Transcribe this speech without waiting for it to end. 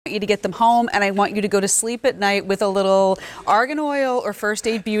you to get them home, and I want you to go to sleep at night with a little argan oil or First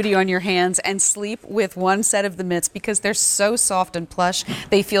Aid Beauty on your hands and sleep with one set of the mitts because they're so soft and plush.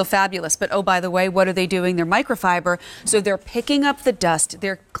 They feel fabulous. But oh, by the way, what are they doing? They're microfiber, so they're picking up the dust.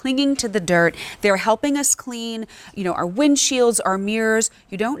 They're clinging to the dirt. They're helping us clean, our windshields, our mirrors.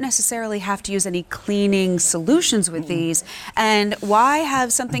 You don't necessarily have to use any cleaning solutions with these. And why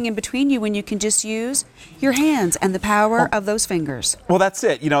have something in between you when you can just use your hands and the power of those fingers? Well, that's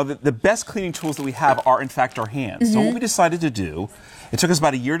it. The best cleaning tools that we have are, in fact, our hands. So what we decided to do, it took us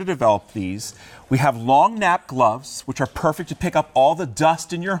about a year to develop these. We have long nap gloves, which are perfect to pick up all the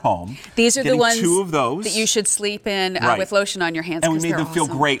dust in your home. These are the ones 2 of those that you should sleep in with lotion on your hands. And we made them feel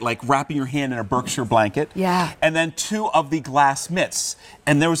great, like wrapping your hand in a Berkshire blanket. Yeah. And then 2 of the glass mitts.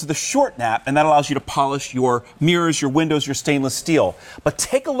 And those are the short nap, and that allows you to polish your mirrors, your windows, your stainless steel. But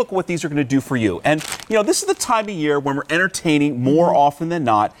take a look at what these are going to do for you. And, this is the time of year when we're entertaining more often than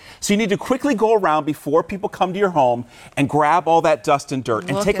not. So you need to quickly go around before people come to your home and grab all that dust and dirt.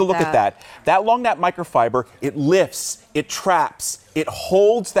 And take a look at that. That long nap microfiber, it lifts, it traps, it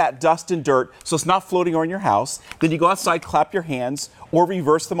holds that dust and dirt so it's not floating on your house. Then you go outside, clap your hands, or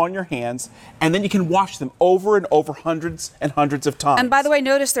reverse them on your hands, and then you can wash them over and over hundreds and hundreds of times. And by the way,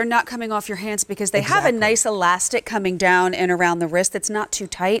 notice they're not coming off your hands because they have a nice elastic coming down and around the wrist that's not too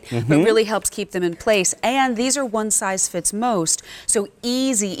tight, but really helps keep them in place. And these are one size fits most. So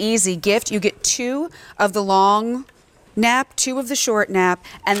easy gift. You get 2 of the long nap, 2 of the short nap,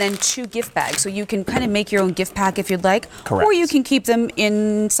 and then 2 gift bags. So you can kind of make your own gift pack if you'd like. Correct. Or you can keep them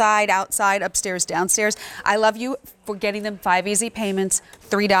inside, outside, upstairs, downstairs. I love you for getting them 5 easy payments,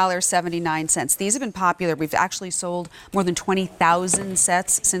 $3.79. These have been popular. We've actually sold more than 20,000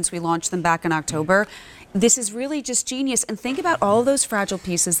 sets since we launched them back in October. This is really just genius. And think about all those fragile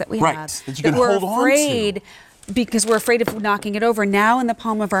pieces that we have that you can hold on to. Because we're afraid of knocking it over. Now in the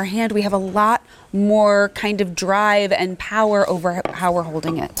palm of our hand, we have a lot more kind of drive and power over how we're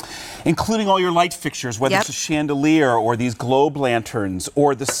holding it. Including all your light fixtures, whether it's a chandelier or these globe lanterns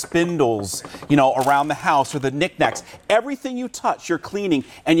or the spindles, around the house or the knickknacks. Everything you touch, you're cleaning,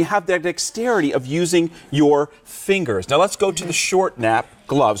 and you have the dexterity of using your fingers. Now let's go to the short nap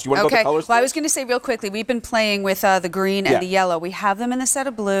gloves. You want to go to the colors? Well, I was going to say real quickly, we've been playing with the green and the yellow. We have them in the set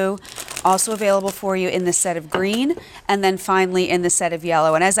of blue, also available for you in the set of green, and then finally in the set of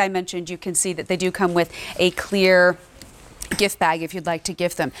yellow. And as I mentioned, you can see that they do come with a clear gift bag if you'd like to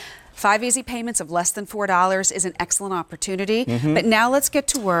gift them. 5 easy payments of less than $4 is an excellent opportunity. But now let's get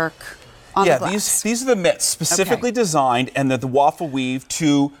to work on the glass. These are the mitts specifically designed, and the waffle weave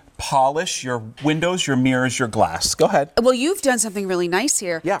to polish your windows, your mirrors, your glass. Go ahead. Well, you've done something really nice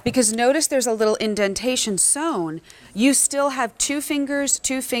here. Yeah. Because notice there's a little indentation sewn. You still have 2 fingers,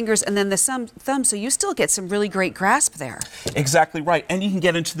 and then the thumb, so you still get some really great grasp there. Exactly right. And you can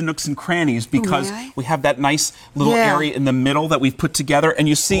get into the nooks and crannies because we have that nice little area in the middle that we've put together. And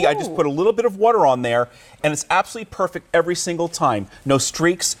you see, I just put a little bit of water on there, and it's absolutely perfect every single time. No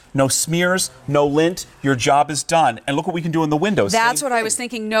streaks, no smears, no lint. Your job is done. And look what we can do in the windows. That's what I was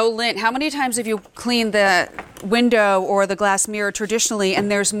thinking, no lint. How many times have you cleaned the window or the glass mirror traditionally and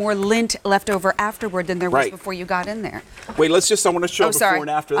there's more lint left over afterward than there was before you got in there? Wait, I want to show before and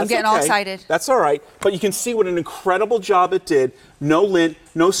after. I'm getting all excited. That's all right. But you can see what an incredible job it did. No lint,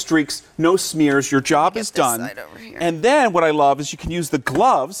 no streaks, no smears. Your job is done. Side over here. And then what I love is you can use the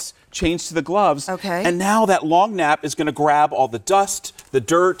gloves, change to the gloves. Okay. And now that long nap is going to grab all the dust, the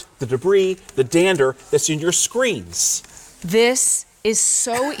dirt, the debris, the dander that's in your screens. This is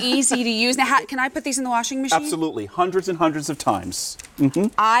so easy to use. Now, can I put these in the washing machine? Absolutely. Hundreds and hundreds of times.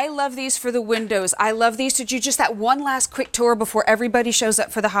 I love these for the windows. I love these to do just that one last quick tour before everybody shows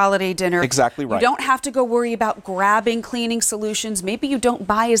up for the holiday dinner. Exactly right. You don't have to go worry about grabbing cleaning solutions. Maybe you don't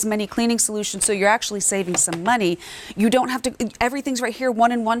buy as many cleaning solutions, so you're actually saving some money. You don't have to, everything's right here,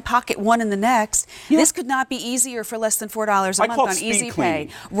 one in one pocket, one in the next. Yeah. This could not be easier for less than $4 a month on Easy Pay.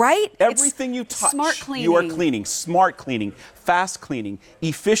 Right? Everything you touch, smart cleaning. You are cleaning. Smart cleaning. Fast cleaning,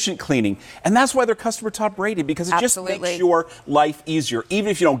 efficient cleaning, and that's why they're customer top rated, because it just makes your life easier. Even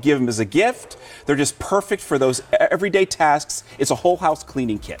if you don't give them as a gift, they're just perfect for those everyday tasks. It's a whole house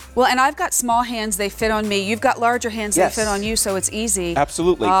cleaning kit. Well, and I've got small hands, they fit on me. You've got larger hands, they fit on you, so it's easy.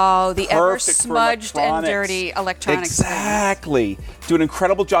 Absolutely. Oh, the ever smudged and dirty electronics. Exactly. Do an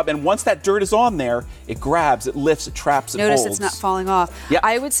incredible job, and once that dirt is on there, it grabs, it lifts, it traps, it holds. Notice it's not falling off. Yep.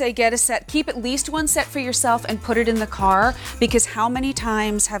 I would say get a set, keep at least one set for yourself and put it in the car, because how many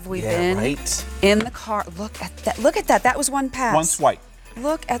times have we been in the car? Look at that. That was one pass. One swipe.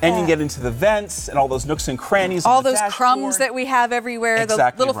 Look at that. And you can get into the vents and all those nooks and crannies. All of the those dashboard. crumbs that we have everywhere,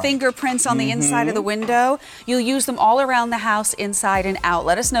 Exactly the little right. fingerprints on the inside of the window. You'll use them all around the house, inside and out.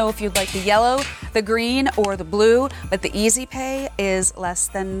 Let us know if you'd like the yellow, the green, or the blue. But the Easy Pay is less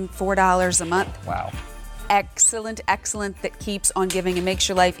than $4 a month. Wow. Excellent, excellent. That keeps on giving and makes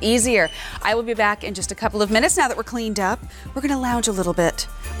your life easier. I will be back in just a couple of minutes. Now that we're cleaned up, we're going to lounge a little bit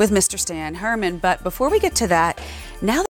with Mr. Stan Herman. But before we get to that, now